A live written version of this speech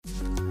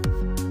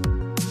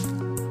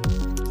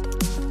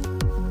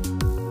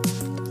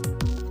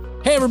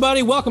Hey,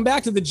 everybody. Welcome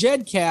back to the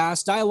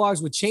JEDCAST,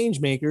 Dialogues with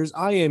Changemakers.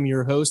 I am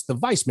your host, the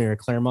Vice Mayor of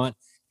Claremont,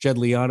 Jed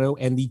Leano,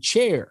 and the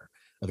Chair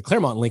of the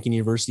Claremont Lincoln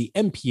University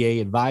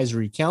MPA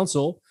Advisory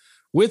Council.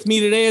 With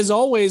me today, as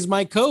always,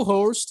 my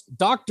co-host,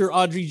 Dr.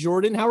 Audrey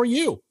Jordan. How are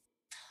you?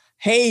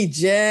 Hey,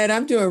 Jed.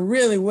 I'm doing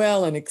really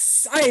well and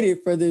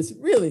excited for this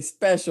really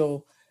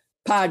special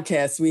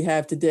podcast we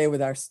have today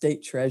with our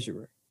state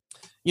treasurer.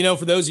 You know,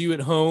 for those of you at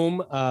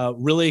home,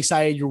 really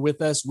excited you're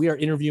with us. We are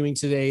interviewing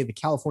today the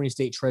California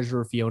State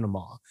Treasurer, Fiona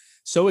Ma.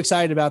 So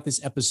excited about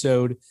this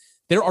episode.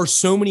 There are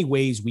so many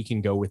ways we can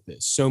go with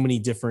this, so many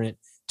different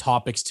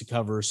topics to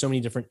cover, so many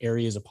different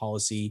areas of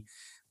policy.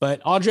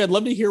 But Audrey, I'd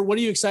love to hear, what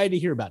are you excited to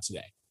hear about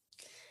today?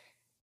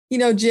 You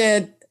know,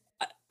 Jed,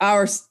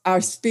 our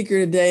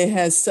speaker today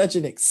has such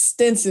an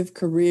extensive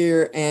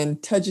career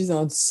and touches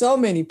on so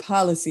many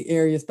policy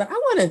areas, but I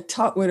want to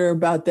talk with her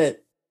about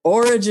that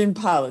origin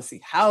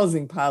policy,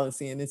 housing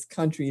policy in this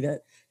country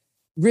that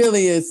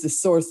really is the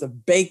source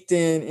of baked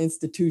in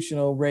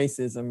institutional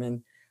racism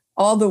and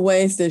all the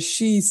ways that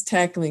she's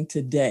tackling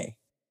today,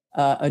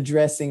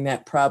 addressing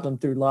that problem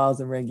through laws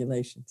and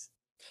regulations.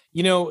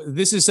 You know,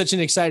 this is such an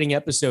exciting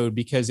episode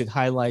because it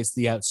highlights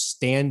the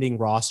outstanding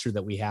roster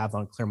that we have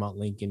on Claremont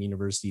Lincoln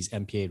University's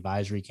MPA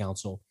Advisory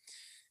Council.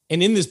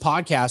 And in this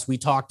podcast, we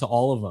talk to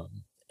all of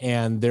them,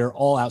 and they're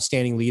all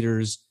outstanding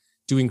leaders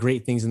doing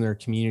great things in their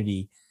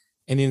community.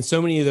 And in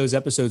so many of those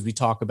episodes, we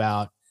talk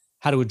about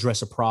how to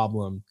address a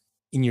problem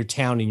in your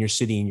town, in your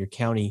city, in your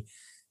county.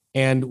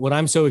 And what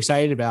I'm so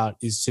excited about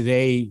is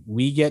today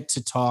we get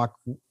to talk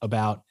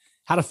about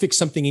how to fix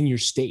something in your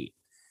state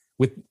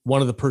with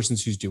one of the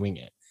persons who's doing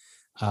it,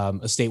 a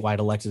statewide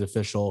elected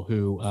official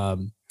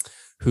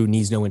who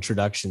needs no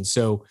introduction.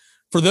 So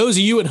for those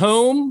of you at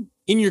home,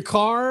 in your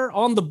car,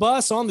 on the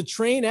bus, on the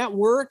train, at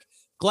work,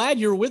 glad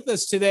you're with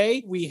us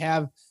today. We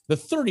have the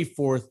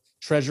 34th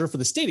treasurer for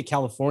the state of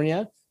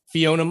California,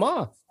 Fiona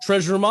Ma.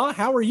 Treasurer Ma,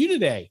 how are you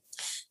today?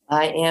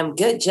 I am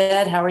good,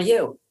 Jed. How are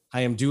you?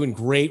 I am doing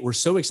great. We're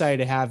so excited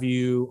to have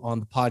you on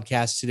the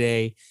podcast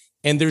today.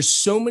 And there's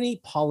so many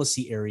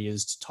policy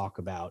areas to talk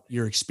about.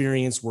 Your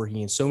experience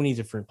working in so many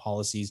different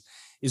policies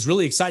is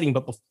really exciting.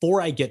 But before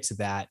I get to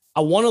that,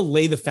 I want to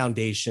lay the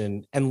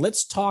foundation and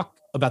let's talk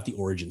about the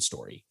origin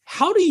story.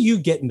 How do you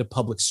get into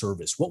public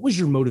service? What was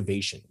your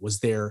motivation? Was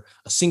there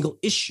a single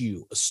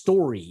issue, a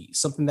story,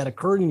 something that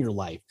occurred in your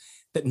life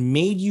that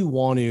made you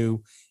want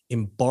to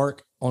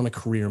embark on a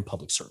career in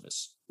public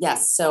service?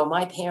 Yes. So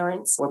my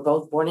parents were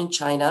both born in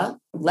China,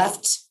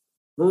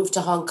 moved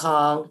to Hong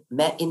Kong,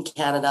 met in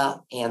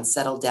Canada, and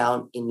settled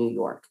down in New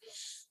York.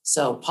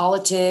 So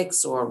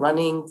politics or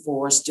running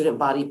for student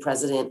body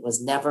president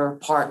was never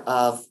part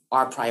of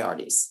our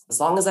priorities. As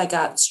long as I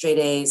got straight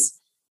A's,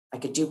 I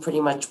could do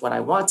pretty much what I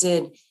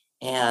wanted.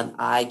 And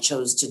I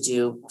chose to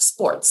do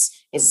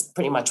sports is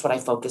pretty much what I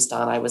focused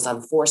on. I was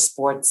on 4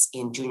 sports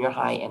in junior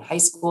high and high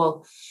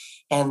school.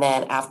 And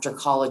then after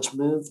college,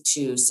 moved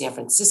to San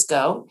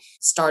Francisco,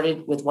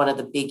 started with one of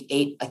the big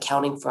 8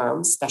 accounting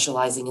firms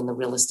specializing in the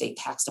real estate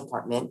tax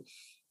department.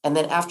 And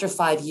then after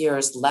 5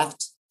 years,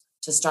 left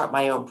to start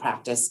my own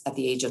practice at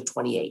the age of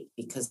 28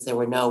 because there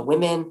were no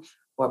women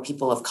or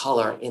people of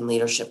color in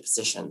leadership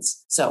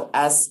positions. So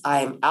as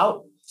I'm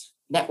out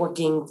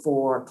networking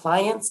for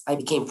clients, I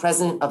became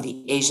president of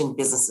the Asian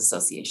Business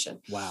Association.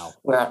 Wow.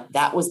 Where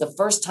that was the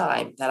first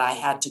time that I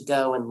had to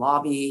go and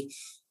lobby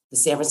the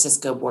San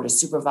Francisco Board of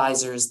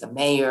Supervisors, the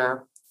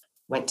mayor,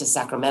 went to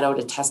Sacramento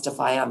to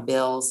testify on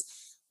bills,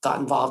 got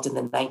involved in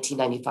the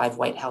 1995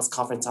 White House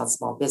Conference on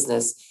Small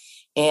Business,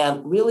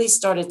 and really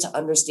started to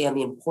understand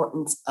the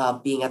importance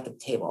of being at the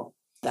table,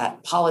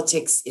 that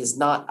politics is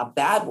not a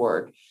bad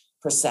word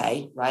per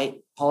se, right?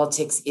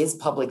 Politics is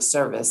public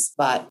service,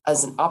 but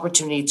as an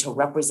opportunity to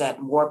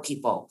represent more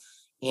people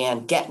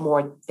and get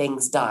more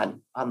things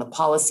done on the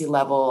policy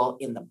level,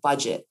 in the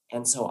budget.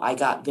 And so I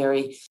got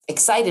very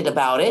excited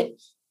about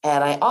it.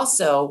 And I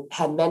also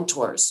had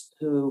mentors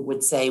who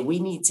would say, we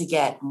need to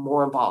get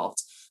more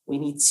involved. We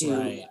need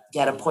to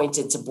get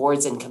appointed to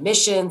boards and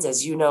commissions.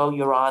 As you know,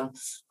 you're on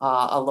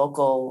a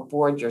local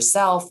board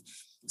yourself.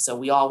 So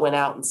we all went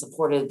out and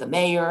supported the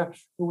mayor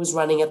who was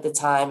running at the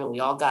time, and we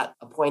all got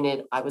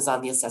appointed. I was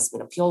on the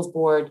assessment appeals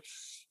board.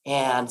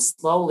 And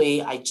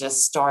slowly, I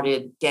just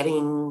started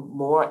getting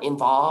more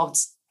involved,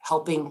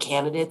 helping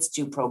candidates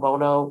do pro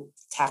bono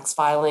tax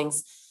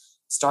filings.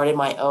 Started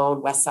my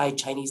own West Side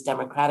Chinese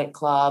Democratic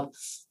Club,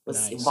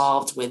 was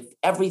involved with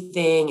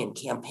everything and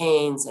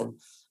campaigns. And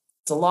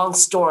it's a long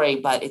story,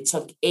 but it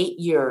took 8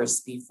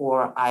 years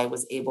before I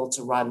was able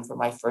to run for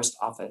my first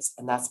office.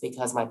 And that's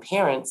because my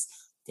parents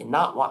did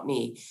not want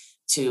me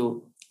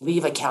to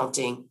leave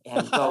accounting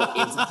and go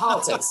into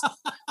politics.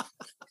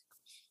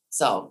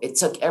 So it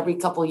took every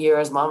couple of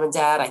years, Mom and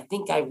Dad, I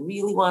think I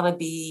really want to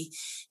be,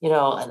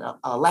 an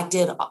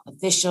elected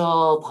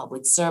official,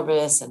 public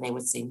service. And they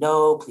would say,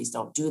 no, please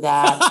don't do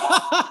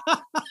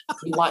that.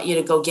 We want you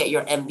to go get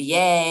your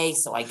MBA.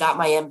 So I got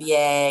my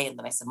MBA. And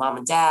then I said, Mom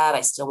and Dad,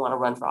 I still want to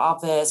run for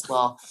office.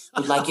 Well,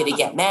 we'd like you to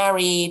get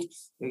married.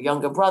 Your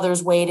younger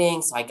brother's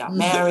waiting. So I got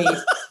married.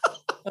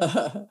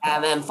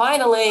 And then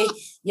finally,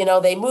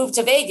 they moved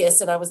to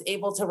Vegas and I was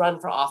able to run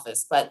for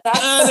office. But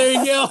that's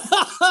there you go.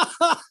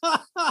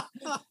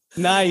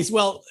 Nice.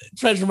 Well,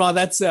 Treasurer Ma,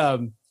 that's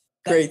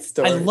great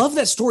story. I love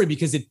that story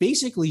because it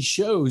basically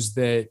shows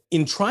that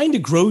in trying to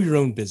grow your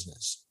own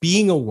business,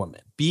 being a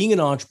woman, being an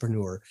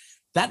entrepreneur,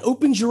 that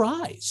opens your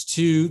eyes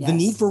to the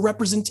need for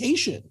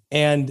representation.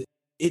 And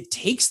it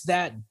takes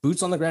that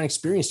boots on the ground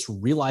experience to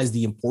realize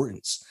the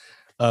importance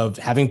of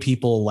having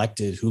people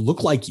elected who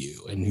look like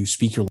you and who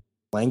speak your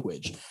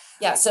language.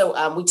 Yeah.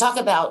 So we talk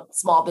about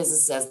small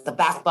business as the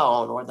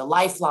backbone or the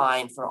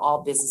lifeline for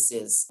all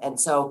businesses. And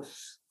so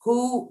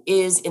who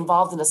is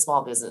involved in a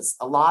small business?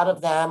 A lot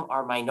of them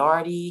are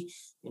minority,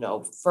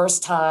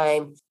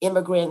 first-time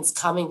immigrants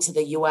coming to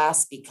the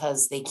U.S.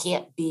 because they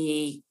can't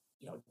be,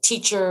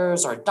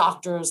 teachers or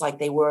doctors like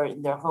they were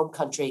in their home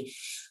country.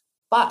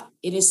 But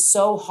it is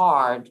so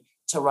hard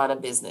to run a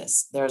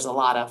business. There's a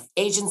lot of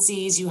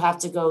agencies you have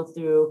to go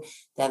through.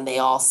 Then they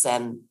all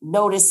send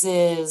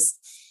notices.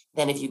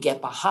 Then if you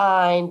get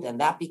behind, then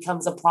that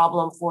becomes a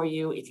problem for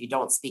you. If you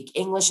don't speak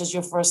English as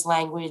your first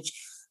language,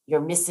 you're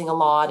missing a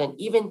lot. And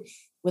even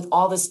with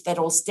all this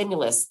federal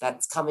stimulus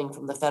that's coming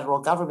from the federal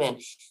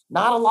government,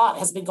 not a lot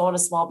has been going to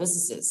small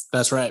businesses.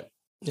 That's right.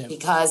 Yeah.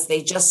 Because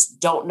they just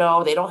don't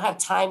know. They don't have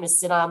time to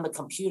sit on the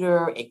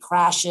computer. It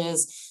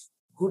crashes.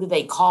 Who do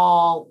they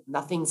call?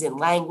 Nothing's in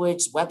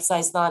language.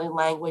 Website's not in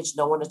language.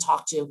 No one to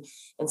talk to.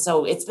 And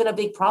so it's been a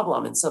big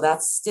problem. And so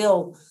that's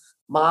still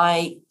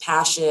my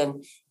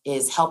passion,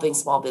 is helping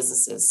small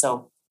businesses.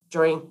 So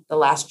during the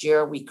last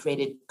year, we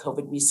created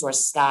COVID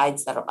resource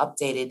guides that are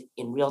updated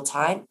in real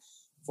time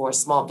for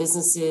small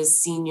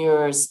businesses,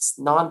 seniors,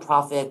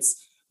 nonprofits,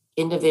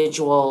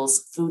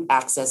 individuals, food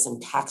access,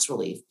 and tax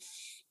relief.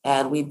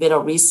 And we've been a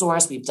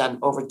resource. We've done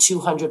over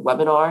 200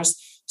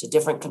 webinars to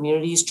different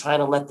communities, trying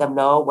to let them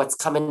know what's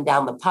coming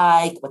down the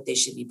pike, what they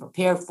should be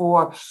prepared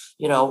for,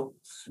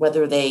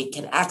 whether they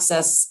can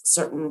access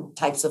certain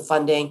types of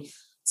funding.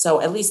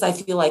 So at least I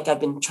feel like I've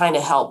been trying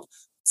to help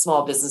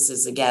small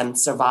businesses, again,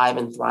 survive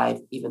and thrive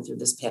even through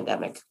this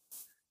pandemic.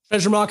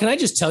 Treasurer Ma, can I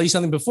just tell you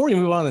something before we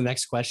move on to the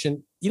next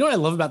question? You know what I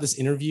love about this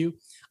interview?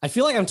 I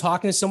feel like I'm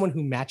talking to someone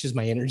who matches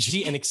my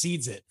energy and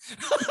exceeds it.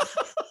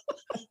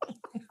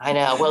 I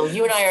know. Well,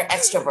 you and I are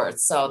extroverts,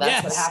 so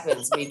that's what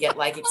happens. We get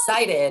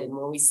excited, and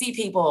when we see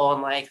people,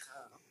 I'm like,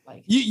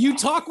 you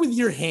talk with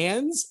your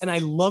hands, and I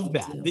love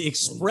that. The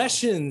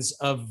expressions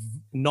of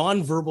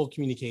nonverbal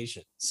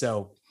communication.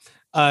 So,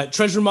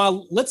 Treasurer Ma,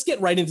 let's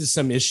get right into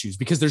some issues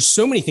because there's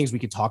so many things we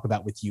could talk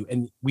about with you,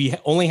 and we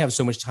only have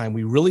so much time.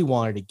 We really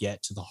wanted to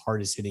get to the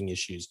hardest hitting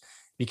issues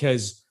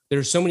because there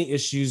are so many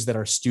issues that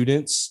our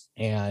students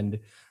and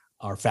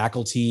our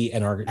faculty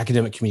and our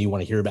academic community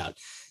want to hear about.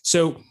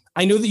 So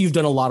I know that you've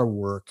done a lot of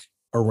work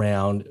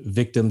around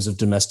victims of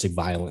domestic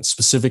violence,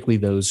 specifically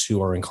those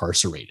who are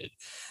incarcerated.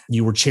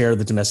 You were chair of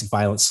the Domestic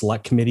Violence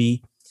Select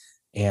Committee,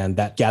 and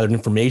that gathered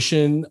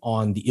information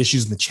on the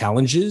issues and the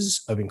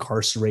challenges of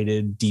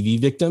incarcerated DV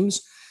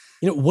victims.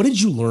 What did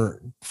you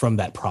learn from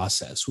that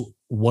process?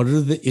 What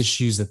are the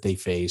issues that they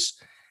face?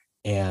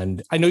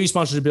 And I know you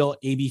sponsored a bill,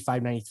 AB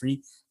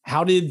 593.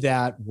 How did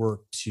that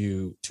work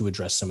to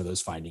address some of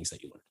those findings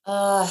that you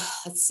learned?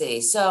 Let's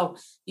see. So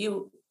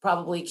you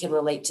probably can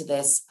relate to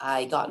this.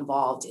 I got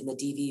involved in the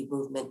DV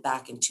movement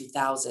back in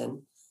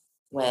 2000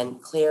 when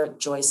Claire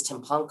Joyce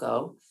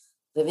Timpanko,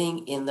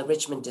 living in the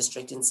Richmond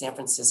district in San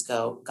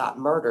Francisco, got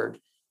murdered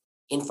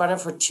in front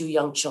of her two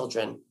young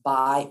children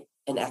by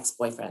an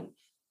ex-boyfriend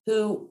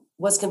who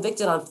was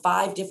convicted on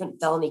 5 different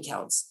felony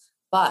counts.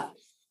 But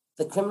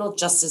the criminal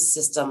justice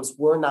systems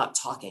were not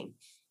talking.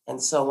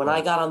 And so when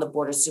I got on the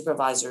board of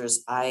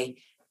supervisors, I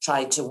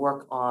tried to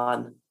work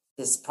on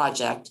this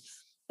project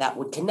that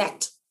would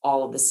connect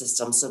all of the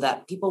systems so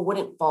that people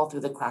wouldn't fall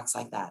through the cracks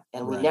like that.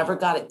 And we never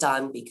got it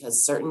done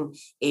because certain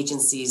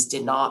agencies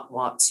did not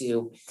want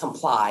to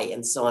comply.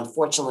 And so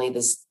unfortunately,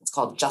 it's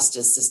called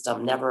justice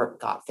system, never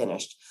got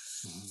finished.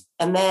 Mm-hmm.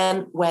 And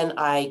then when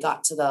I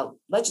got to the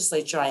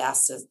legislature, I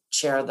asked to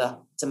chair the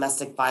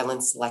Domestic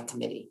Violence Select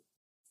Committee.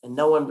 And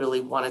no one really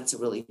wanted to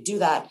really do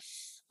that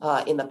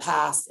in the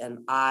past. And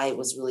I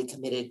was really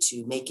committed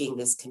to making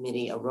this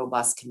committee a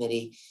robust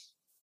committee,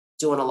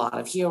 doing a lot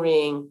of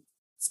hearing,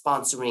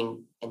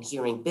 sponsoring and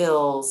hearing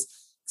bills,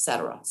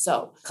 etc.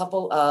 So a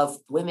couple of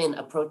women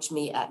approached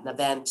me at an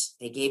event.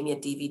 They gave me a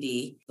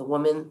DVD. The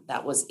woman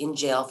that was in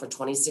jail for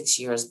 26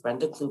 years,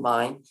 Brenda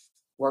Klubine,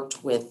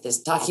 worked with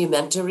this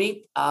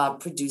documentary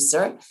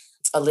producer,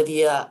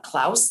 Olivia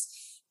Klaus.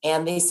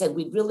 And they said,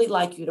 we'd really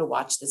like you to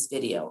watch this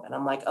video. And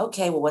I'm like,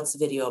 okay, well, what's the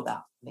video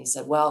about? And they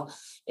said, well,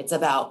 it's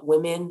about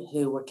women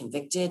who were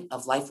convicted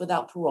of life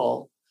without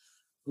parole,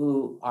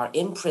 who are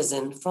in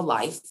prison for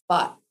life,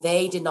 but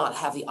they did not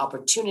have the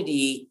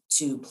opportunity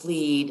to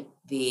plead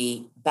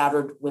the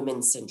battered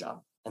women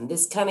syndrome. And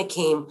this kind of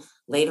came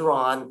later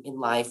on in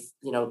life,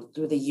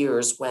 through the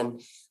years when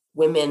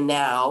women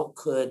now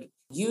could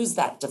use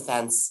that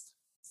defense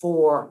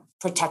for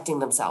protecting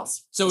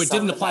themselves. So it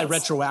didn't apply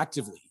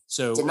retroactively.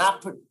 So it did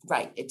not.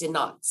 It did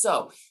not.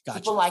 So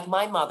people like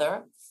my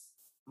mother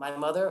my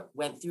mother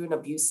went through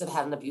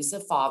had an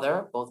abusive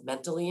father, both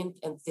mentally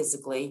and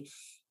physically.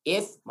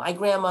 If my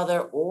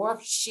grandmother or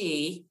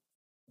she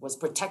was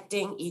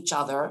protecting each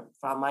other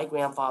from my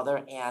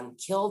grandfather and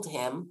killed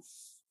him,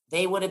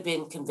 they would have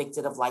been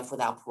convicted of life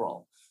without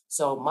parole.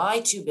 So my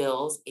two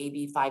bills,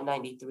 AB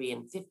 593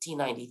 and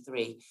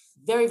 1593,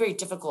 very, very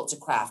difficult to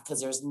craft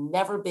because there's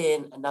never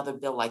been another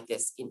bill like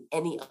this in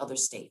any other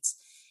states.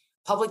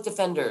 Public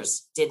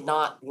defenders did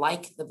not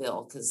like the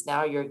bill because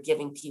now you're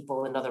giving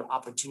people another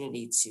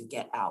opportunity to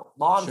get out.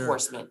 Law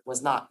enforcement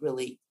was not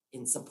really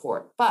in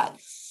support. But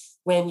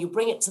when you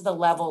bring it to the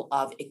level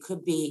of it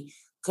could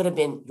have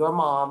been your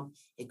mom,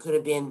 it could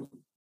have been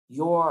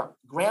your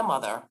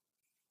grandmother,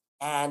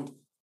 and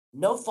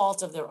no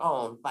fault of their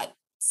own, but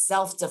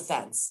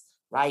self-defense,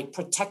 right?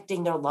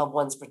 Protecting their loved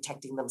ones,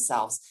 protecting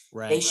themselves.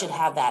 Right. They should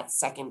have that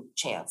second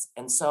chance.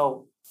 And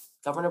so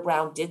Governor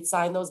Brown did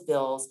sign those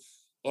bills,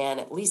 and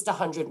at least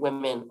 100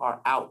 women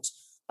are out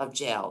of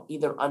jail,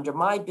 either under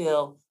my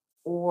bill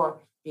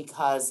or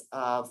because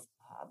of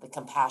the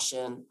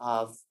compassion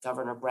of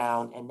Governor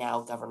Brown and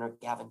now Governor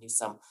Gavin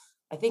Newsom.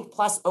 I think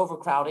plus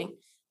overcrowding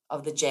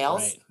of the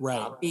jails,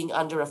 being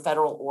under a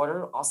federal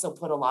order also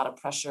put a lot of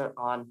pressure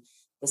on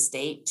the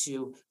state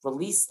to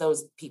release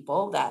those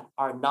people that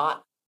are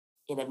not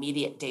in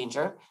immediate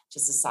danger to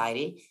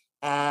society.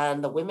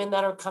 And the women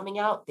that are coming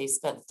out, they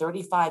spent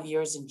 35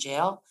 years in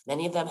jail.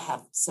 Many of them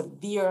have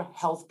severe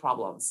health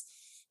problems.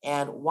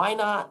 And why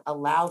not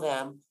allow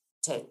them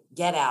to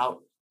get out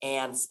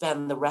and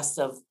spend the rest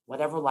of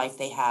whatever life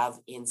they have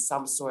in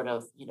some sort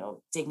of,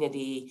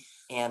 dignity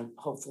and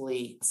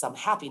hopefully some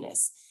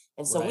happiness.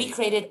 And so we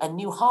created a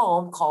new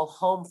home called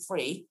Home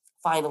Free,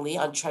 finally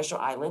on Treasure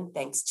Island,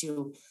 thanks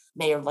to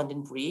Mayor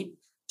London Breed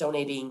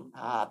donating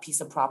a piece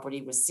of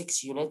property with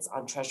 6 units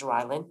on Treasure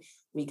Island.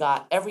 We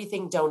got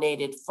everything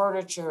donated,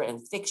 furniture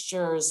and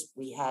fixtures.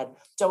 We had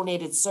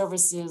donated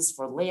services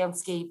for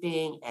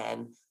landscaping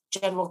and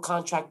general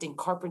contracting,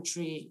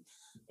 carpentry,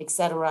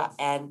 etc.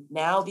 And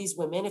now these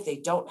women, if they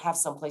don't have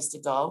someplace to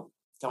go,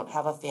 don't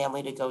have a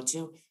family to go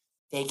to,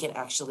 they can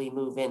actually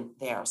move in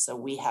there. So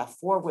we have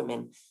 4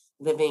 women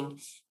living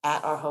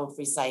at our Home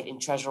Free site in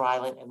Treasure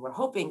Island, and we're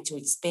hoping to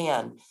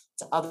expand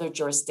to other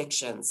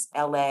jurisdictions,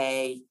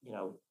 LA,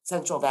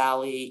 Central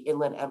Valley,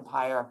 Inland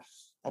Empire,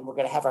 and we're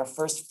going to have our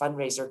first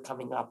fundraiser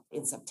coming up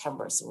in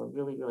September. So we're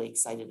really, really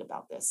excited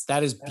about this.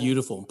 That is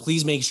beautiful.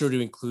 Please make sure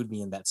to include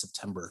me in that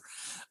September.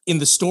 In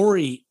the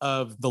story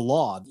of the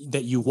law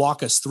that you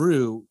walk us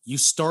through, you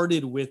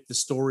started with the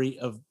story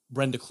of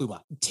Brenda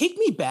Kluma. Take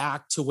me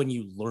back to when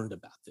you learned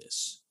about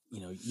this.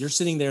 You're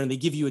sitting there and they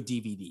give you a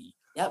DVD.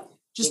 Yep.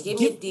 Just give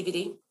me a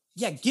DVD.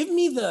 Yeah. Give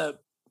me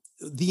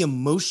the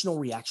emotional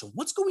reaction.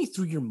 What's going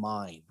through your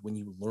mind when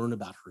you learn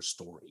about her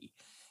story?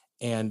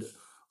 And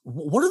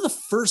what are the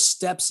first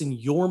steps in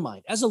your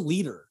mind as a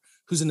leader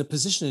who's in a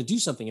position to do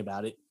something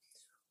about it?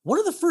 What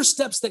are the first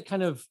steps that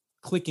kind of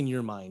click in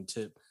your mind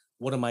to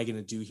what am I going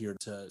to do here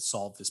to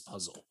solve this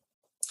puzzle?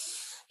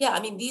 Yeah.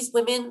 These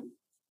women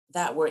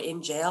that were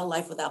in jail,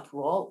 life without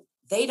parole,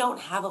 they don't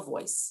have a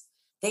voice.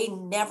 They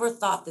never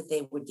thought that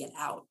they would get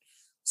out.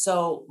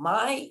 So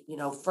my,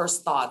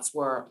 first thoughts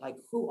were like,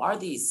 who are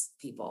these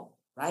people,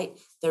 right?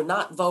 They're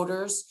not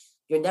voters.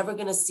 You're never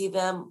going to see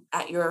them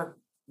at your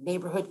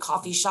neighborhood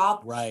coffee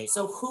shop. Right.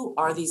 So who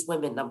are these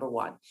women, number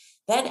one?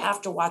 Then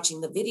after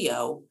watching the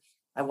video,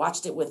 I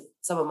watched it with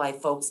some of my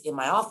folks in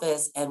my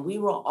office, and we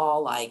were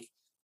all like,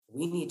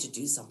 we need to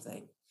do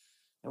something.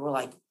 And we're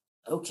like,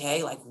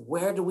 okay, like,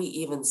 where do we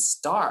even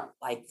start?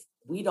 Like,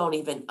 we don't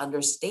even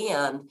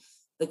understand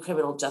the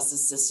criminal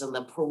justice system,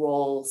 the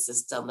parole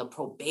system, the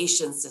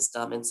probation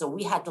system. And so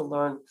we had to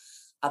learn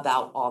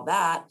about all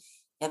that.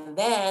 And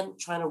then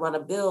trying to run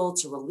a bill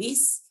to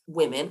release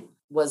women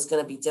was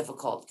going to be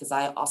difficult because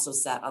I also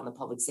sat on the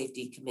public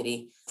safety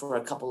committee for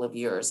a couple of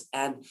years.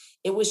 And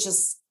it was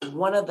just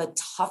one of the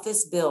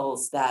toughest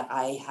bills that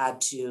I had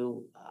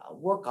to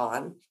work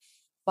on,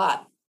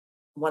 but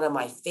one of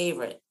my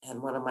favorite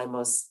and one of my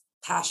most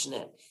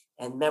passionate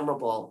and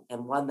memorable,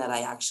 and one that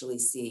I actually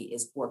see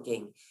is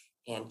working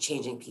and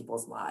changing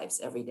people's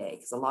lives every day.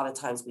 Because a lot of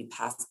times we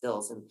pass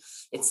bills and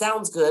it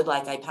sounds good,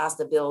 like I passed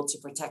a bill to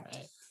protect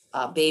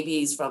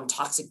babies from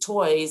toxic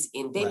toys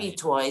in baby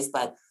toys,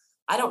 but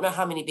I don't know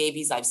how many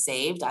babies I've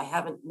saved.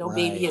 No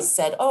baby has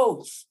said,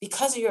 oh,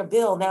 because of your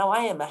bill, now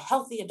I am a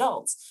healthy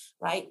adult,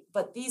 right?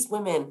 But these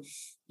women,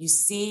 you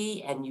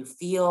see and you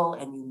feel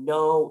and you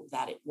know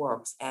that it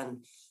works.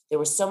 And there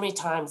were so many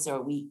times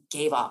where we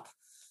gave up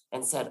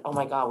and said, oh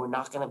my God, we're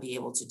not going to be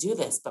able to do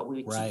this. But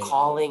we would keep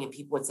calling and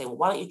people would say, well,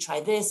 why don't you try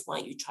this? Why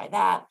don't you try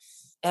that?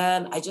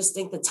 And I just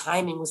think the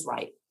timing was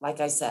right. Like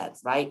I said,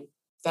 right?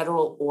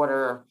 Federal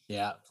order,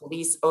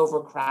 police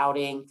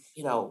overcrowding,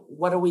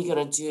 what are we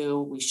going to do?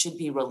 We should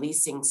be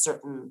releasing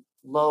certain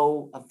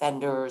low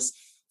offenders,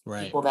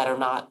 people that are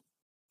not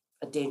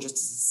a danger to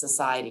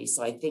society.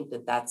 So I think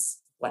that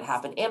that's what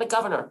happened. And a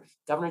Governor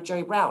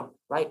Jerry Brown,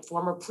 right?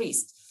 Former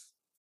priest,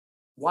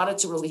 wanted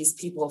to release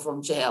people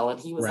from jail. And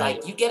he was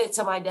like, you get it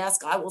to my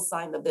desk, I will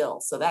sign the bill.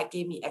 So that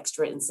gave me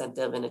extra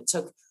incentive. And it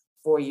took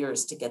 4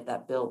 years to get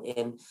that bill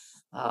in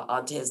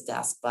onto his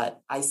desk.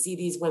 But I see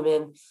these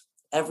women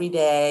every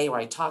day, or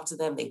I talk to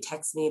them, they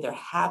text me, they're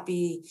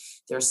happy,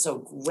 they're so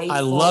grateful. I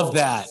love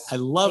that. I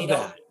love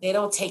that. They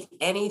don't take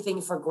anything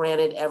for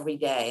granted every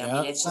day. Yep. I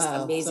mean, it's just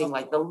amazing.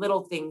 Like the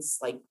little things,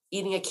 like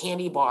eating a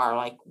candy bar.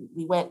 Like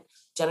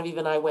Genevieve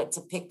and I went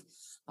to pick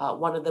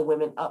one of the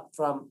women up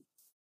from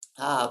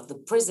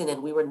the prison,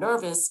 and we were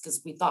nervous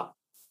because we thought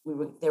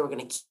they were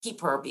going to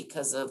keep her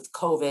because of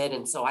COVID.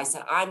 And so I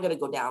said, I'm going to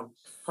go down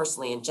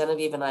personally. And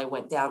Genevieve and I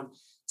went down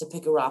to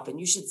pick her up, and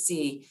you should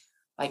see,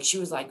 like, she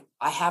was like,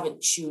 I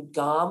haven't chewed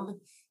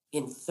gum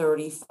in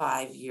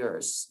 35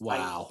 years.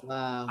 Wow. Like,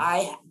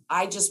 wow.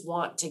 I just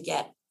want to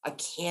get a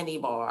candy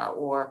bar,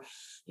 or,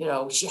 you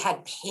know, she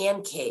had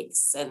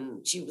pancakes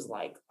and she was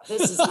like,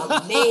 this is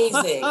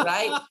amazing.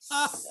 Right.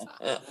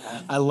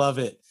 I love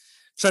it.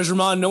 Treasurer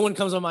Ma, no one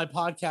comes on my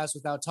podcast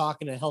without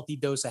talking a healthy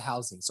dose of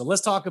housing. So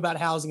let's talk about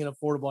housing and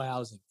affordable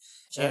housing.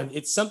 Sure. And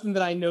it's something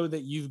that I know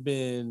that you've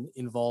been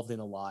involved in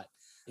a lot.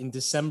 In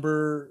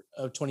December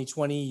of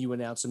 2020, you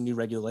announced some new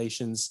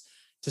regulations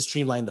to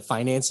streamline the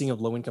financing of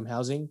low-income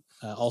housing,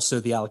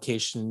 also the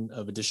allocation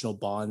of additional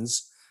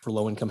bonds for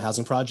low-income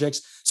housing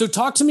projects. So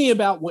talk to me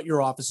about what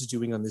your office is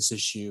doing on this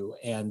issue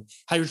and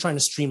how you're trying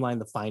to streamline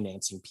the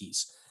financing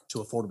piece to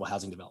affordable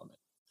housing development.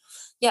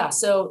 Yeah,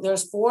 so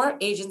there's 4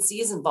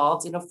 agencies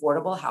involved in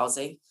affordable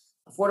housing.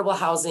 Affordable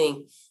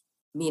housing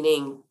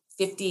meaning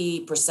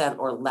 50%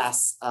 or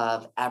less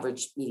of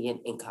average median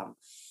income.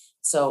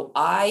 So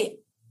I,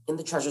 in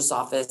the Treasurer's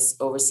Office,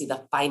 oversee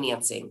the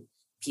financing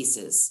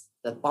pieces,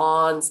 the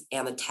bonds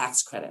and the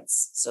tax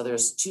credits. So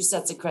there's 2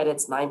 sets of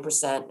credits,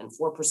 9% and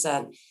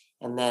 4%,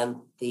 and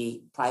then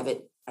the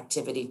private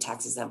activity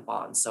tax exempt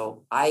bonds.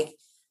 So I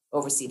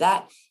oversee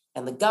that,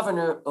 and the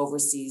governor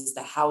oversees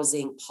the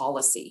housing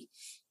policy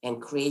and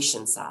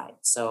creation side.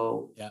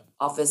 So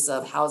Office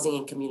of Housing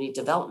and Community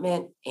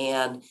Development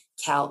and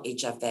Cal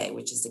HFA,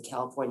 which is the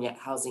California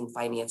Housing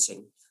Finance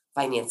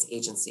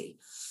Agency.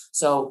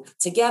 So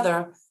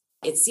together,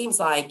 it seems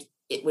like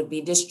it would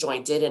be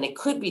disjointed, and it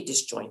could be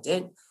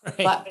disjointed, right.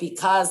 But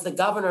because the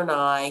governor and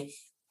I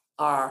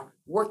are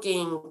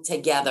working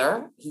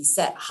together, he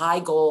set high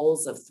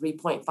goals of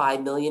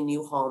 3.5 million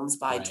new homes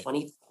by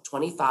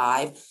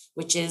 2025,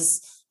 which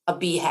is a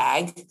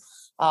BHAG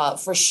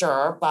for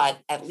sure, but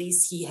at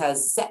least he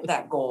has set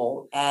that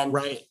goal. And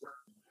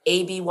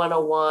AB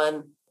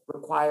 101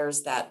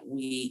 requires that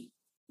we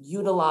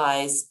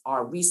utilize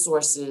our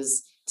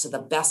resources to the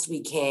best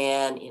we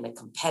can in a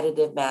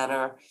competitive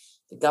manner.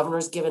 The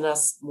governor's given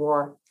us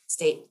more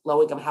state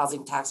low-income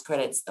housing tax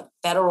credits. The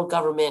federal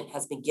government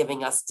has been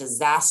giving us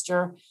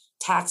disaster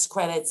tax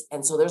credits.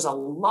 And so there's a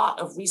lot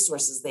of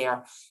resources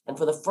there. And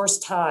for the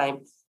first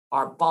time,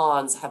 our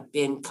bonds have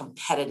been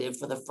competitive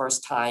for the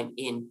first time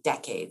in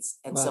decades.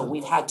 And so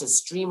we've had to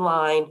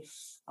streamline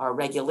our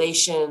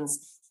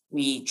regulations.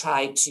 We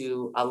try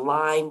to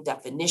align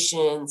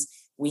definitions.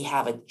 We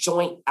have a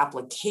joint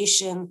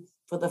application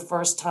for the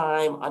first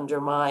time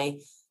under my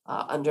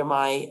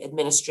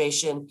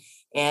administration.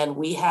 And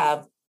we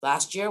have,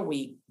 last year,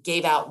 we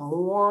gave out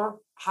more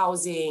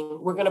housing.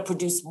 We're going to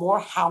produce more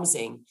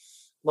housing,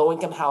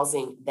 low-income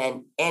housing,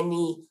 than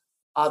any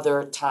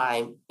other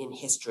time in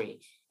history.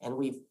 And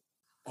we've,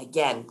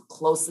 again,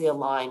 closely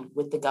aligned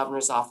with the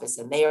governor's office,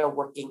 and they are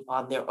working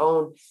on their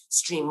own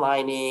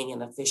streamlining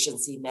and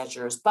efficiency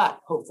measures. But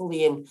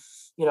hopefully in,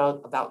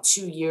 about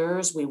 2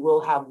 years, we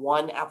will have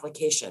one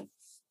application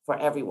for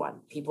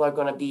everyone. People are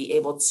going to be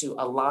able to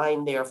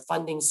align their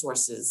funding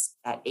sources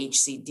at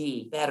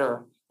HCD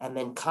better, and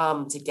then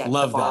come to get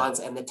the bonds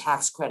and the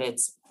tax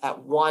credits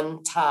at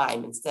one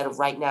time, instead of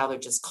right now, they're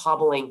just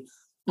cobbling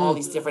all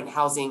these different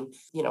housing,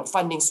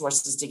 funding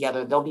sources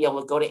together. They'll be able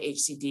to go to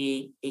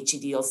HCD.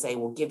 HCD will say,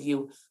 we'll give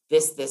you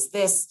this.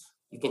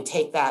 You can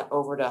take that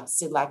over to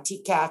SIDLAC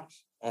TCAC,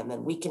 and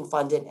then we can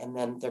fund it, and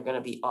then they're going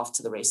to be off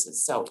to the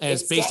races. So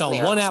it's based on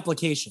one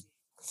application.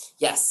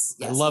 Yes.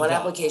 One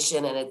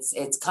application, and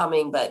it's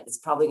coming, but it's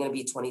probably going to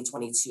be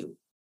 2022.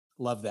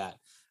 Love that.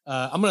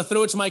 I'm going to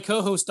throw it to my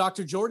co-host,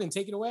 Dr. Jordan.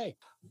 Take it away.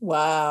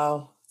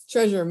 Wow.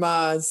 Treasurer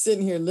Ma,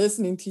 sitting here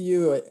listening to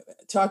you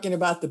talking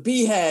about the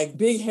BHAG,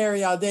 big,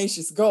 hairy,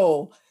 audacious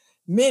goal,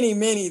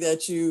 many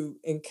that you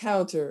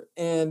encounter,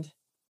 and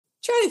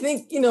trying to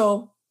think,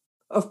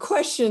 of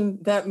question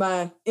that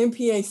my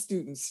MPA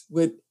students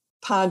would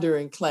ponder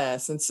in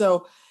class. And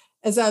so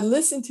as I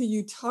listen to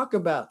you talk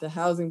about the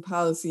housing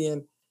policy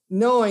and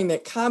knowing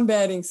that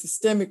combating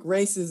systemic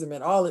racism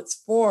in all its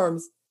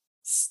forms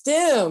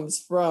stems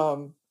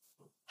from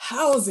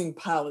housing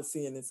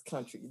policy in this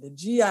country, the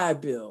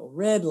GI Bill,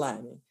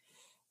 redlining.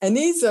 And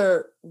these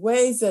are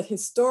ways that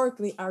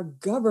historically our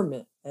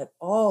government at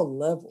all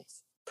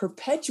levels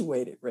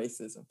perpetuated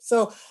racism.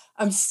 So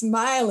I'm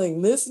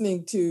smiling,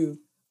 listening to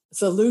a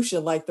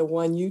solution like the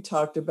one you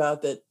talked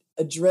about that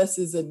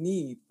addresses a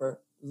need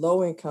for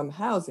low-income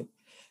housing.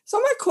 So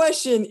my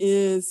question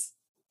is,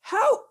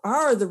 how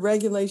are the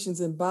regulations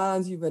and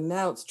bonds you've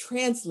announced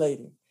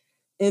translating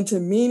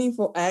into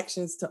meaningful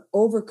actions to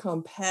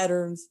overcome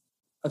patterns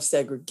of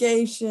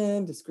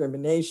segregation,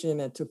 discrimination,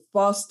 and to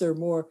foster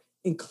more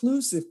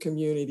inclusive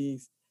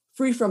communities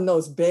free from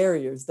those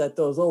barriers that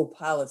those old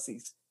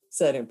policies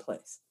set in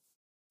place?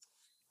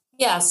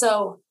 Yeah,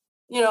 so,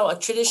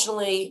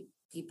 traditionally,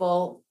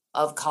 people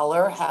of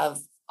color have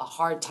a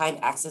hard time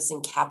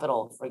accessing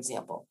capital, for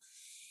example.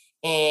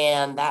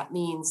 And that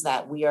means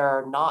that we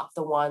are not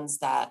the ones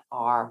that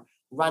are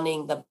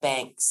running the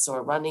banks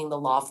or running the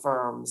law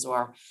firms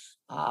or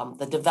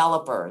the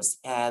developers.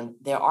 And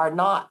there are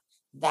not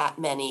that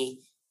many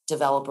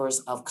developers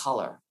of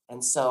color.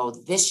 And so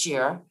this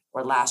year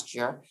or last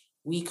year,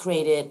 we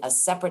created a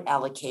separate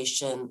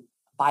allocation,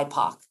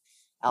 BIPOC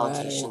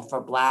allocation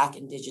for Black,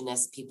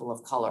 Indigenous, people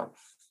of color.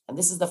 And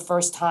this is the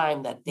first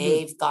time that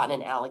they've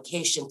gotten an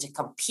allocation to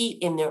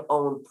compete in their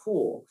own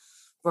pool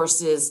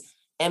versus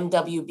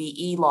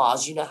MWBE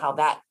laws. You know how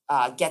that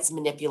gets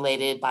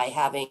manipulated by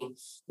having,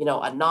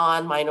 a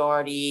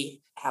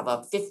non-minority have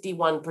a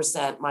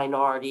 51%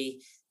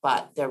 minority,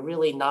 but they're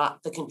really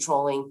not the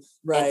controlling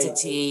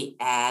entity.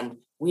 And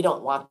we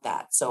don't want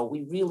that. So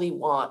we really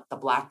want the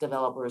Black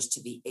developers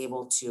to be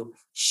able to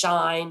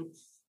shine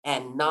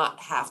and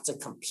not have to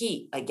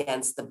compete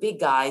against the big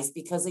guys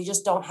because they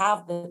just don't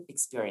have the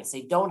experience.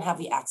 They don't have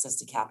the access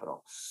to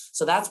capital.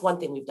 So that's one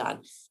thing we've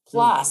done.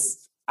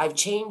 Plus, I've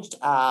changed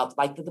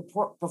like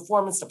the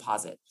performance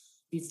deposit.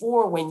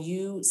 Before, when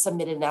you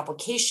submitted an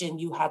application,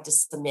 you had to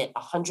submit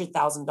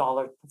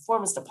 $100,000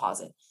 performance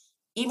deposit,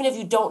 even if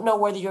you don't know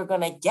whether you're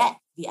going to get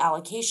the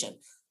allocation.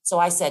 So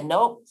I said,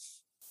 nope.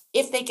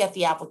 If they get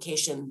the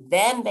application,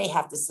 then they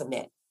have to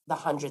submit the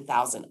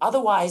 $100,000.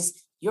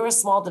 Otherwise, you're a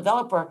small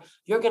developer.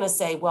 You're going to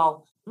say,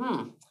 well,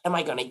 am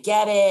I going to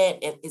get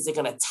it? Is it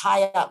going to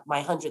tie up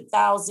my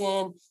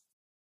 $100,000?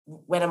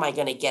 When am I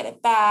going to get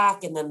it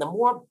back? And then the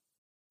more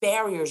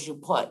barriers you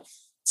put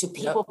to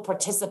people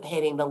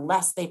participating, the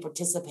less they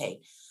participate.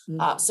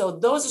 So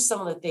those are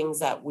some of the things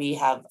that we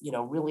have,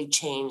 really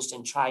changed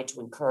and tried to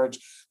encourage.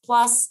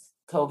 Plus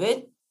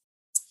COVID,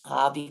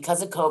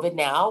 because of COVID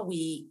now,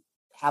 we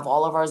have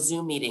all of our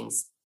Zoom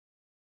meetings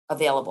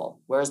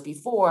available. Whereas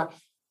before,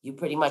 you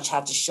pretty much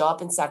had to show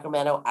up in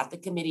Sacramento at the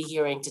committee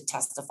hearing to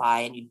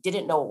testify, and you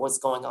didn't know what was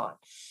going on.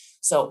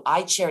 So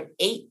I chaired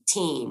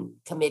 18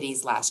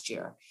 committees last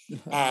year,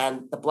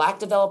 and the Black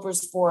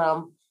Developers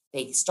Forum,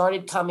 they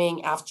started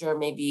coming after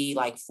maybe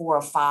like 4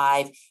 or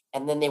 5,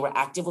 and then they were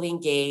actively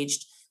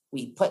engaged.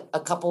 We put a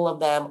couple of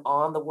them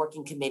on the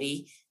working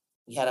committee.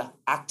 We had an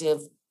active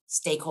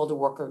stakeholder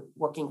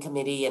working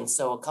committee, and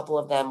so a couple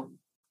of them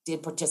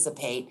did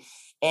participate.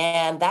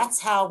 And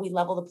that's how we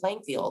level the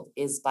playing field,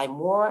 is by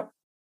more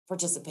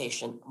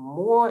participation,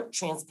 more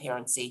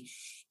transparency,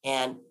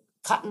 and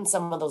cutting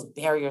some of those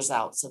barriers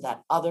out so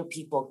that other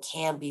people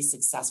can be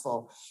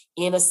successful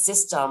in a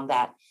system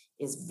that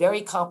is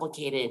very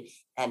complicated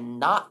and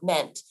not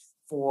meant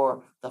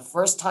for the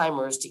first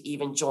timers to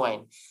even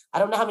join. I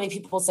don't know how many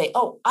people say,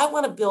 oh, I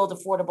want to build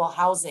affordable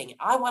housing.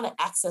 I want to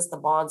access the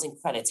bonds and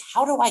credits.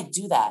 How do I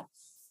do that?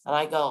 And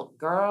I go,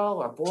 girl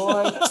or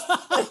boy,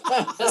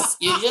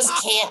 you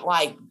just can't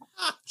like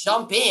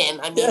jump in.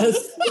 I mean,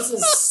 this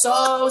is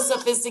so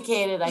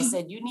sophisticated. I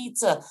said, you need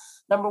to,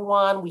 number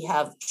one, we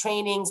have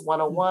trainings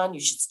 101. You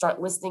should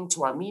start listening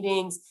to our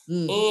meetings,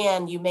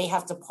 and you may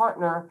have to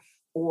partner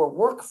or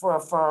work for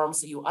a firm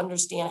so you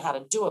understand how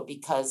to do it,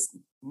 because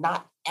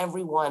not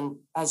everyone,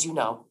 as you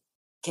know,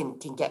 can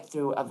get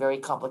through a very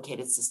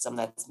complicated system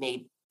that's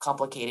made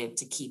complicated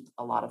to keep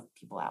a lot of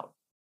people out.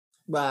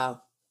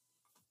 Wow.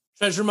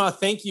 Treasurer Ma,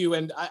 thank you.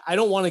 And I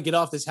don't want to get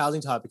off this housing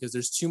topic because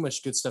there's too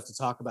much good stuff to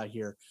talk about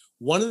here.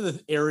 One of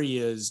the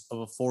areas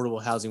of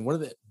affordable housing, one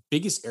of the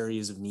biggest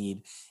areas of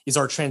need, is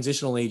our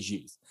transitional age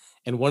youth.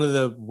 And one of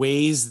the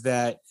ways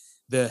that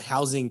the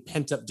housing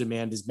pent-up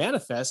demand is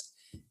manifest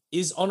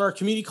is on our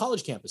community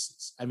college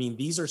campuses. I mean,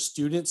 these are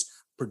students,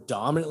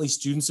 predominantly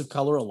students of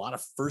color, a lot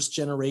of first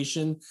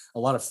generation, a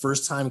lot of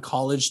first-time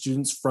college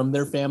students from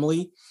their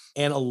family,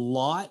 and a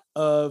lot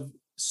of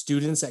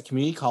students at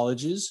community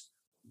colleges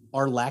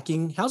are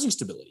lacking housing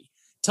stability.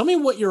 Tell me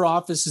what your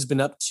office has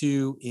been up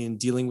to in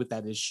dealing with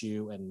that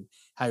issue and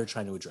how you're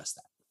trying to address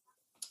that.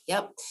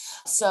 Yep.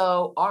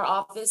 So our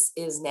office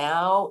is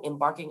now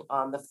embarking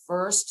on the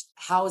first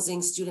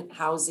student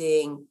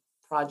housing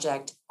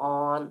project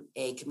on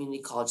a community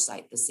college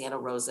site, the Santa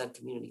Rosa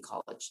Community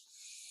College.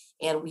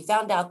 And we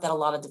found out that a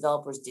lot of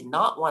developers did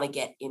not want to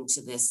get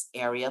into this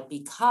area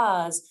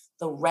because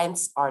the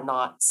rents are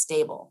not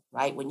stable,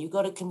 right? When you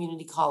go to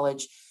community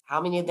college,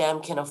 how many of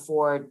them can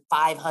afford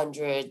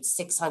 $500,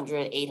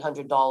 $600,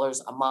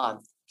 $800 a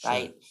month,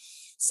 right?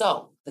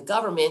 So the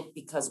government,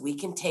 because we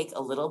can take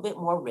a little bit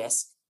more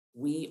risk,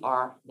 we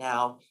are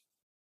now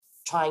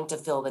trying to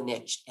fill the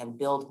niche and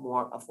build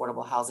more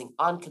affordable housing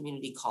on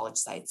community college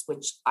sites,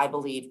 which I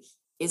believe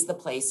is the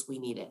place we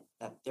need it.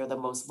 That they're the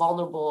most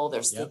vulnerable,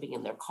 they're sleeping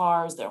in their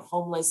cars, they're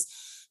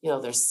homeless,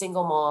 they're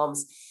single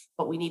moms,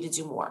 but we need to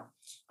do more.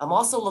 I'm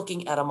also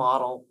looking at a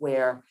model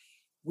where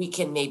we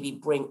can maybe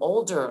bring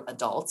older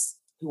adults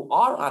who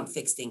are on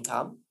fixed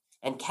income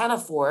and can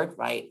afford,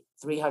 right,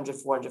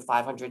 $300, $400,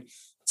 $500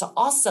 to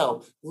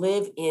also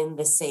live in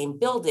the same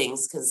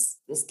buildings, because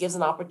this gives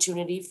an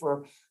opportunity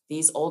for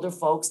these older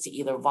folks to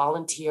either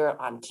volunteer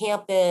on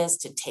campus,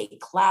 to take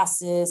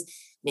classes,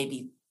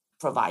 maybe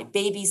provide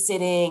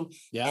babysitting.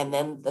 Yeah. And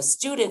then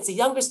the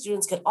younger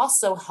students could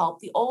also help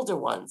the older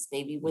ones,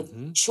 maybe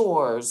with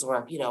chores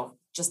or,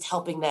 just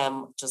helping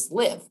them just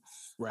live.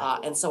 Right.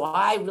 And so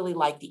I really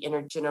like the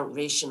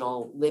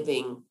intergenerational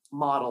living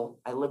model.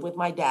 I live with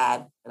my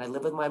dad and I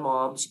live with my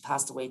mom. She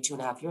passed away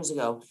 2.5 years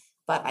ago,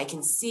 but I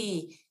can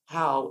see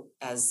how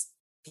as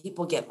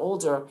people get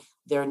older,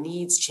 their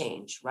needs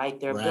change, right?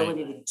 Their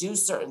ability to do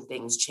certain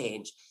things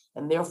change.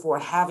 And therefore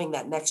having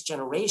that next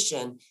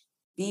generation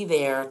be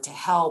there to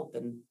help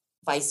and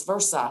vice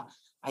versa,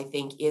 I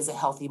think is a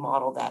healthy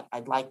model that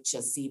I'd like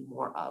to see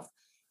more of.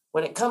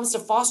 When it comes to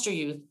foster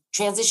youth,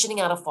 transitioning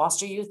out of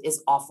foster youth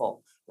is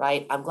awful,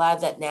 right? I'm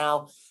glad that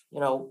now,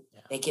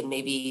 they can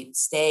maybe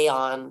stay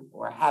on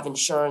or have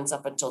insurance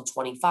up until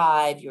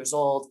 25 years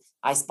old.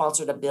 I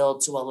sponsored a bill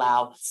to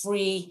allow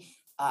free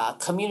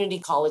community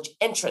college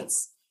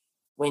entrance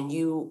when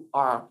you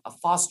are a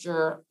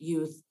foster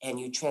youth and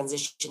you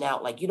transition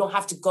out. Like, you don't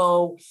have to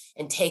go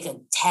and take a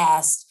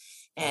test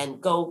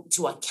and go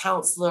to a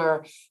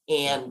counselor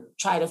and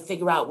try to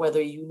figure out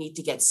whether you need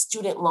to get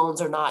student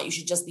loans or not. You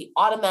should just be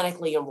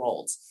automatically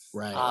enrolled.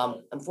 Right.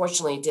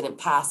 Unfortunately, it didn't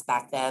pass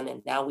back then,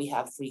 and now we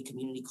have free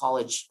community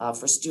college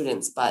for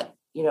students. But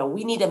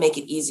we need to make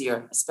it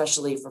easier,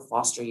 especially for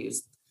foster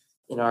youth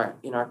in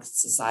our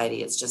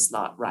society. It's just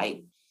not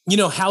right.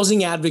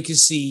 Housing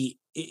advocacy,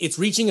 it's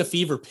reaching a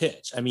fever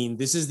pitch. I mean,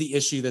 this is the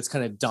issue that's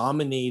kind of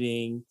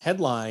dominating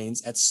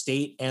headlines at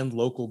state and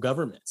local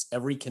governments.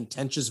 Every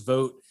contentious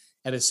vote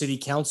at a city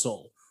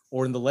council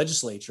or in the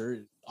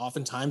legislature,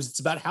 oftentimes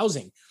it's about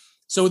housing.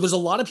 So there's a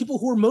lot of people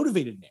who are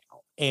motivated now.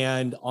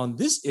 And on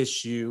this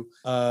issue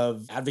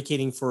of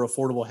advocating for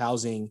affordable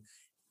housing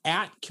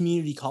at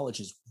community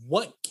colleges,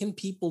 what can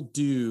people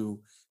do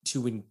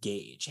to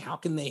engage? How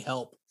can they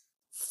help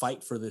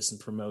fight for this and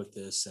promote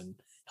this and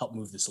help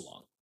move this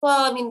along? Well,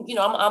 I mean,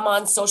 I'm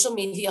on social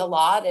media a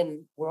lot,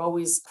 and we're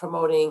always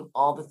promoting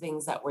all the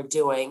things that we're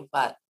doing,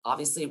 but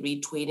obviously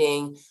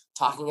retweeting,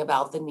 talking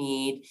about the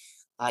need,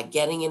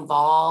 getting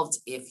involved.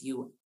 If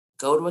you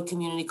go to a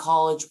community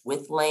college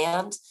with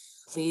land,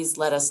 please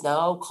let us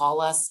know,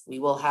 call us. We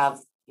will have,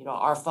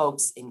 our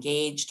folks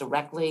engage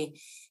directly,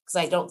 because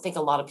I don't think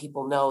a lot of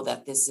people know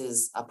that this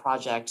is a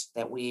project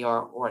that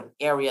or an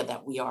area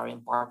that we are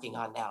embarking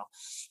on now.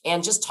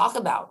 And just talk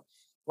about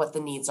what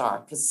the needs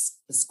are, because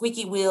the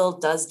squeaky wheel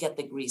does get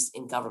the grease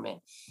in government.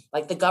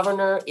 Like, the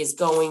governor is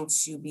going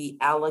to be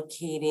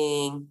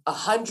allocating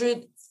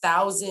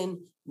 100,000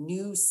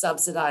 new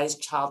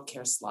subsidized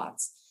childcare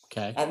slots.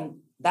 Okay. And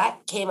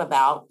that came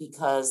about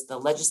because the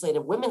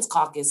Legislative Women's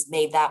Caucus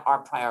made that our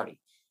priority,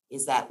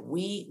 is that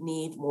we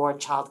need more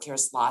childcare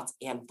slots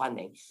and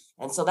funding.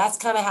 And so that's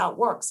kind of how it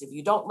works. If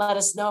you don't let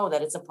us know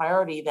that it's a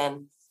priority,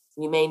 then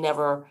we may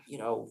never,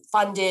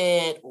 fund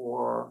it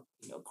or,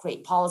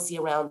 create policy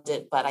around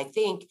it. But I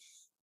think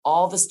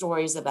all the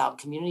stories about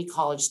community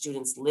college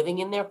students living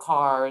in their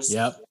cars,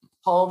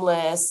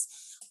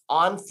 homeless,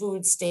 on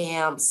food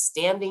stamps,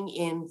 standing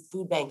in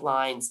food bank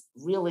lines,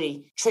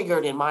 really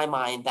triggered in my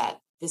mind that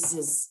this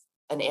is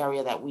an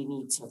area that we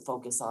need to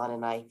focus on.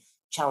 And I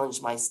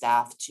challenged my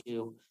staff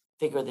to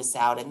figure this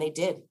out, and they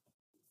did.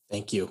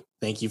 Thank you.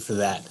 Thank you for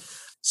that.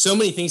 So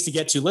many things to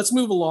get to. Let's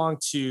move along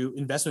to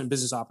investment and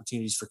business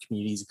opportunities for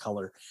communities of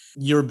color.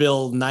 Your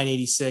bill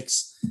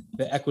 986,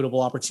 the Equitable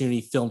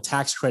Opportunity Film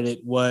Tax Credit,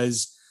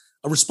 was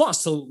a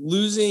response to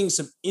losing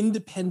some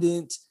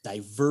independent,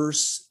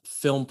 diverse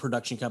film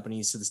production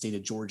companies to the state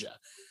of Georgia.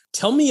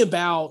 Tell me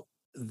about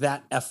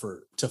that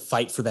effort to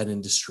fight for that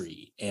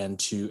industry and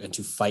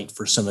to fight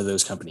for some of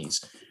those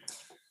companies.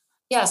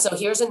 Yeah, so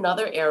here's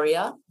another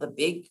area, the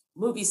big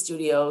movie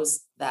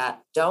studios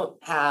that don't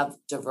have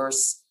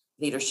diverse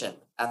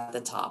leadership at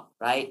the top,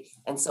 right?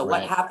 And so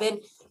what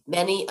happened?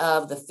 Many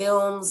of the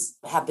films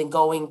have been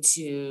going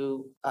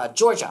to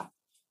Georgia.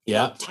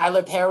 Yeah.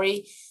 Tyler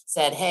Perry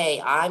said,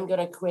 hey, I'm going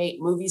to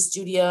create movie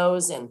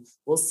studios and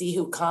we'll see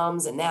who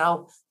comes. And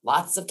now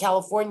lots of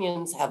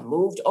Californians have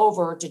moved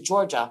over to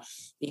Georgia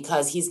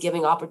because he's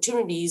giving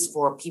opportunities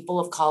for people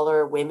of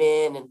color,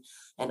 women,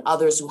 and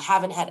others who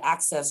haven't had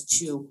access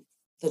to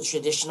the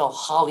traditional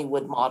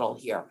Hollywood model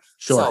here.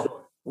 Sure.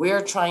 So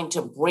we're trying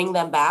to bring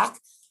them back,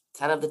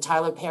 kind of the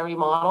Tyler Perry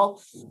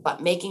model,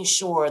 but making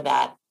sure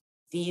that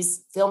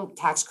these film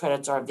tax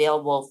credits are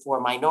available for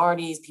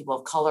minorities, people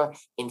of color,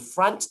 in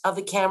front of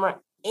the camera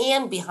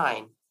and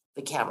behind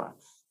the camera.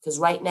 Because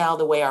right now,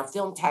 the way our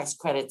film tax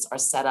credits are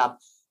set up,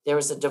 there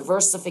is a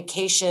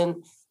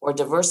diversification or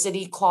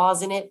diversity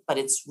clause in it, but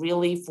it's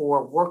really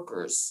for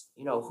workers.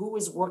 Who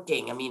is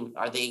working? I mean,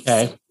 are they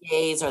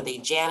CPAs? Are they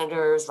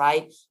janitors,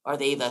 right? Are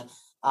they the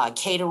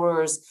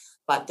caterers?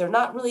 But they're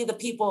not really the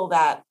people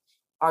that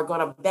are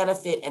going to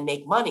benefit and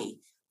make money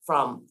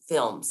from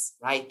films,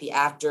 right? The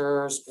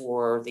actors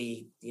or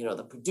the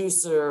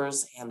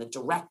producers and the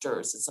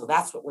directors. And so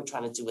that's what we're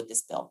trying to do with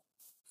this bill.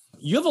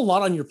 You have a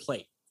lot on your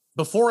plate.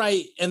 Before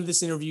I end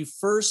this interview,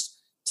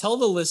 first, tell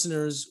the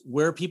listeners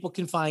where people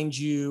can find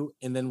you,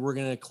 and then we're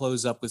going to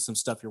close up with some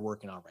stuff you're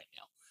working on right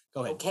now.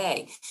 Go ahead.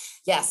 Okay.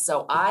 Yes.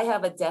 So I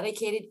have a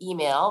dedicated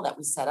email that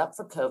we set up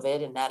for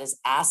COVID, and that is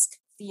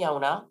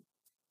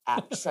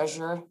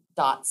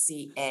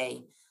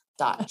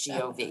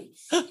askfiona@treasure.ca.gov.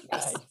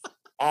 Yes.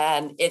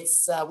 And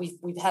it's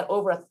we've had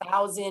over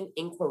 1,000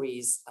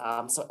 inquiries.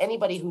 So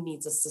anybody who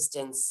needs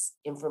assistance,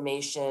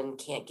 information,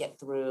 can't get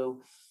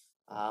through,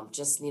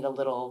 just need a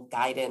little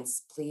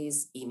guidance,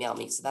 please email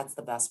me. So that's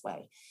the best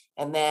way.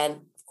 And then,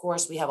 of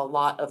course, we have a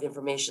lot of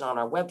information on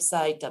our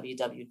website,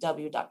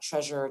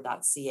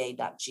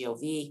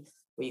 www.treasure.ca.gov,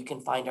 where you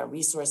can find our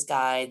resource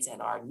guides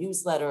and our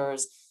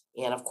newsletters.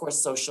 And of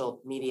course,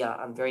 social media.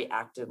 I'm very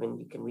active, and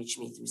you can reach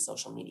me through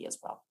social media as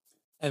well.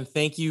 And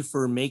thank you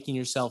for making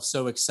yourself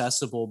so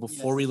accessible.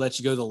 Before we let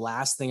you go, the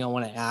last thing I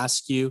want to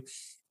ask you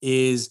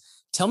is,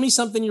 tell me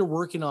something you're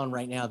working on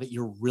right now that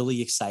you're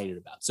really excited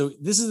about. So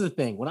this is the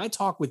thing. When I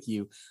talk with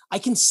you, I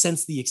can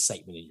sense the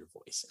excitement in your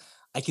voice.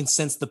 I can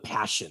sense the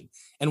passion.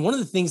 And one of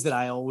the things that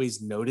I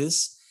always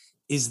notice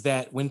is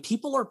that when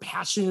people are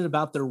passionate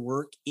about their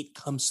work, it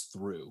comes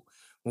through.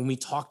 When we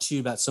talk to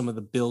you about some of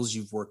the bills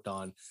you've worked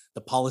on,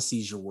 the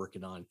policies you're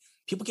working on,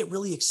 people get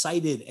really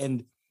excited,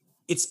 and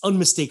it's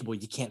unmistakable.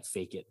 You can't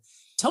fake it.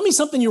 Tell me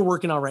something you're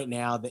working on right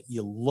now that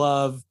you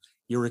love,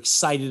 you're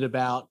excited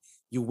about.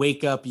 You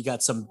wake up, you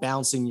got some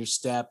bounce in your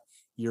step,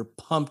 you're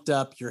pumped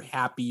up, you're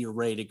happy, you're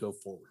ready to go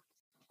forward.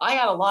 I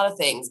got a lot of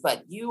things,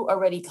 but you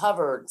already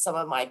covered some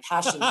of my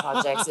passion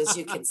projects, as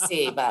you can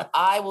see, but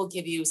I will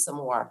give you some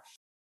more.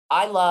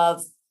 I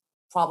love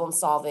problem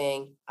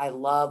solving. I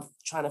love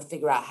trying to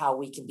figure out how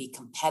we can be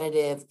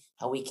competitive,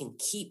 how we can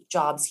keep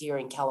jobs here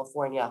in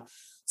California.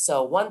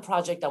 So one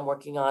project I'm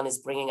working on is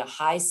bringing a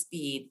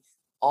high-speed,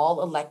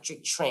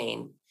 all-electric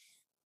train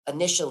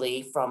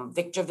initially from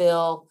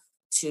Victorville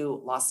to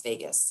Las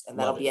Vegas. And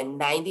that'll be a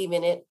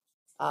 90-minute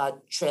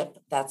trip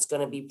that's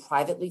going to be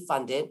privately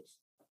funded.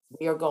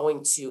 We are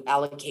going to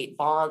allocate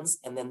bonds,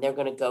 and then they're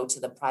going to go to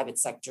the private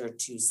sector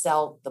to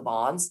sell the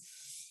bonds.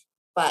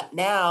 But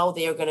now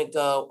they are going to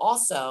go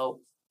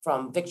also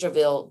from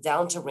Victorville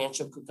down to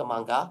Rancho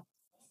Cucamonga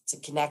to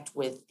connect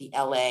with the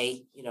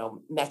LA,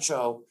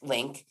 Metro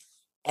link.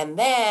 And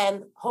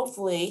then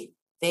hopefully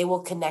they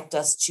will connect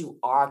us to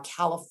our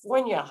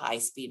California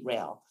high-speed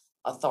rail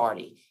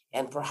authority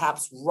and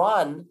perhaps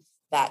run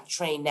that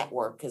train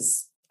network,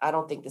 because I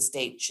don't think the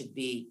state should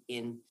be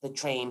in the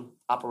train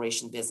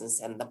operation business,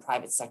 and the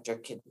private sector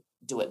could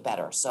do it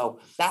better. So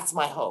that's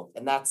my hope.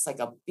 And that's like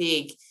a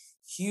big,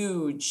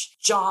 huge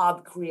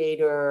job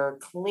creator,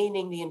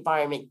 cleaning the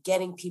environment,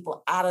 getting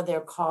people out of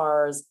their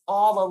cars,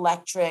 all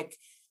electric,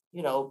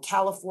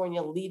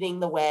 California leading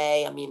the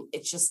way. I mean,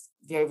 it's just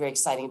very, very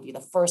exciting to be the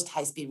first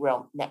high-speed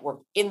rail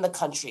network in the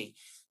country.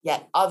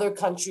 Yet other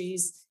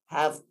countries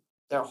have,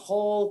 their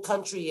whole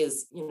country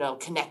is,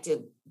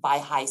 connected by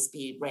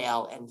high-speed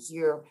rail. And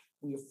here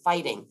we're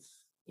fighting,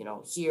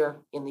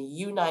 here in the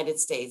United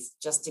States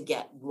just to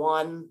get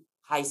one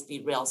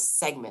high-speed rail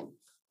segment.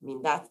 I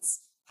mean,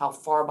 that's how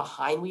far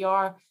behind we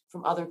are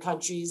from other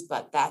countries,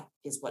 but that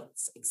is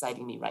what's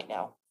exciting me right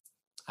now.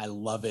 I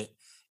love it.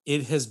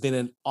 It has been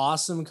an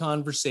awesome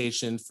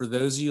conversation. For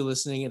those of you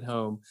listening at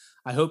home,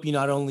 I hope you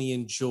not only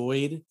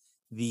enjoyed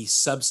the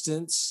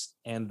substance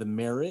and the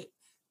merit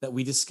that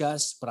we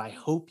discussed, but I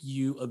hope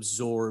you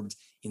absorbed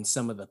in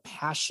some of the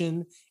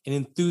passion and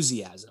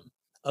enthusiasm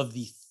of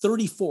the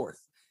 34th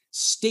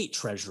state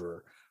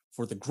treasurer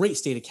for the great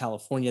state of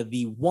California,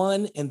 the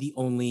one and the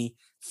only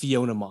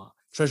Fiona Ma.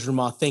 Treasurer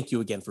Ma, thank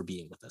you again for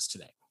being with us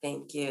today.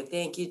 Thank you.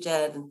 Thank you,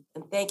 Jed. And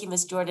thank you,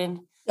 Ms.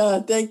 Jordan.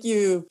 Thank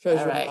you,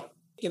 Treasurer. All right.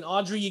 And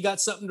Audrey, you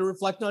got something to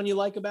reflect on you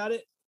like about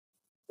it?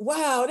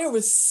 Wow, there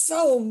was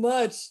so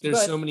much.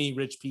 There's so many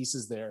rich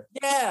pieces there.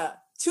 Yeah.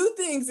 Two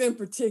things in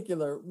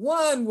particular.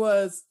 One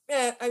was,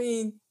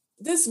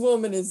 this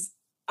woman is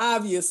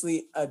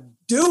obviously a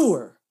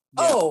doer.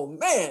 Yeah. Oh,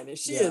 man,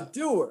 is she a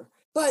doer?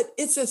 But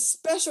it's a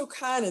special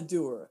kind of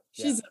doer.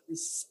 She's a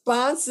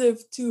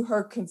responsive to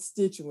her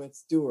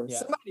constituents doer. Yeah.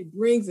 Somebody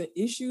brings an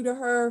issue to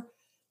her.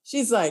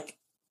 She's like,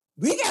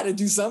 we got to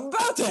do something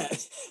about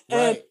that.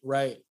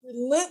 Right.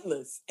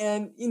 Relentless.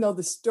 And,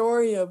 the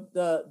story of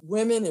the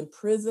women in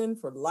prison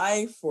for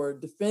life for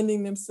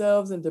defending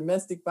themselves in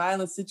domestic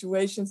violence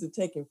situations had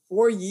taken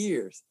 4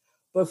 years.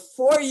 But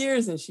 4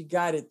 years and she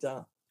got it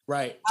done.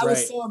 Right. I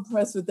was so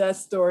impressed with that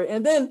story.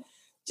 And then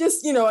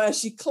just, as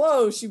she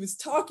closed, she was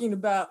talking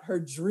about her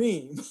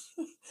dream.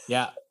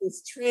 Yeah.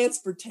 This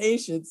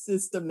transportation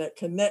system that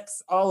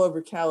connects all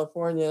over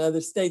California and other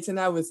states. And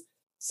I was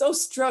so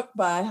struck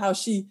by how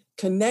she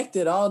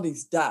connected all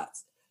these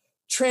dots: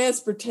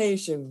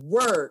 transportation,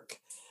 work,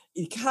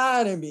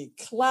 economy,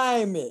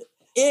 climate,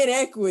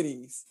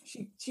 inequities.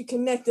 She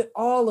connected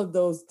all of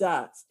those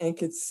dots and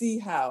could see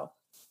how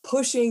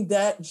pushing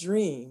that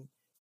dream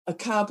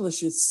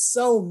accomplishes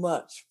so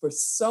much for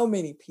so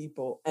many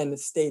people and the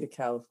state of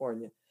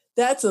California.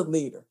 That's a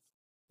leader.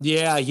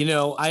 Yeah,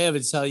 I have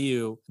to tell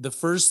you, the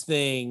first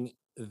thing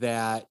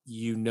that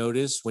you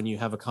notice when you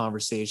have a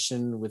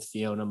conversation with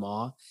Fiona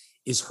Ma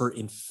is her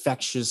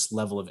infectious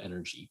level of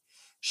energy.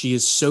 She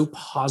is so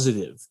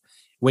positive.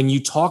 When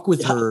you talk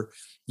with her,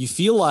 you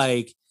feel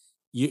like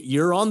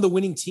you're on the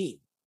winning team.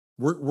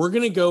 We're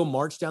going to go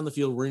march down the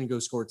field. We're going to go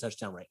score a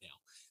touchdown right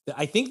now.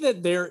 I think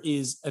that there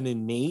is an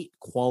innate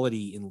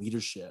quality in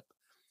leadership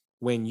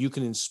when you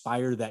can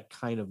inspire that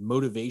kind of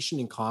motivation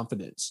and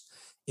confidence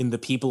in the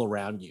people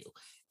around you.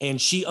 And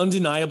she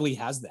undeniably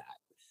has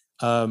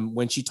that.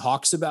 When she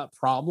talks about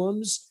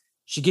problems,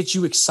 she gets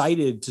you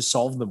excited to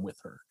solve them with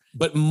her.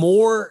 But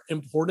more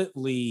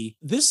importantly,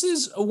 this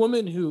is a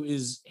woman who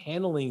is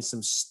handling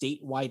some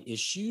statewide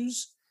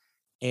issues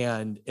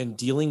and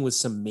dealing with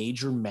some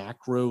major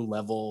macro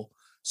level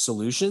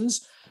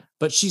solutions,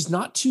 but she's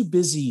not too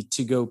busy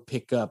to go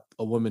pick up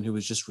a woman who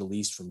was just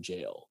released from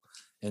jail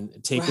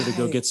and take her to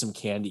go get some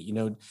candy,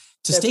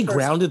 to stay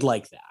grounded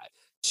like that,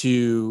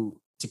 to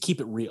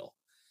keep it real.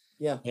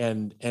 Yeah.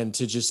 And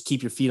to just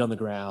keep your feet on the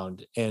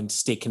ground and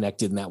stay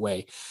connected in that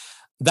way.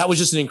 That was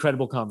just an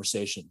incredible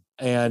conversation.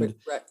 And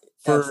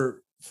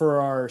for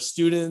our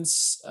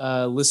students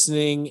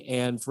listening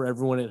and for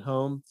everyone at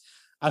home,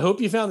 I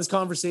hope you found this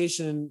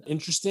conversation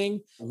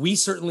interesting. We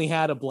certainly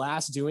had a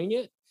blast doing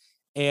it.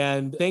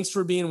 And thanks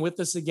for being with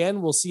us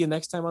again. We'll see you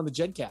next time on the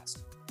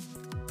JEDCAST.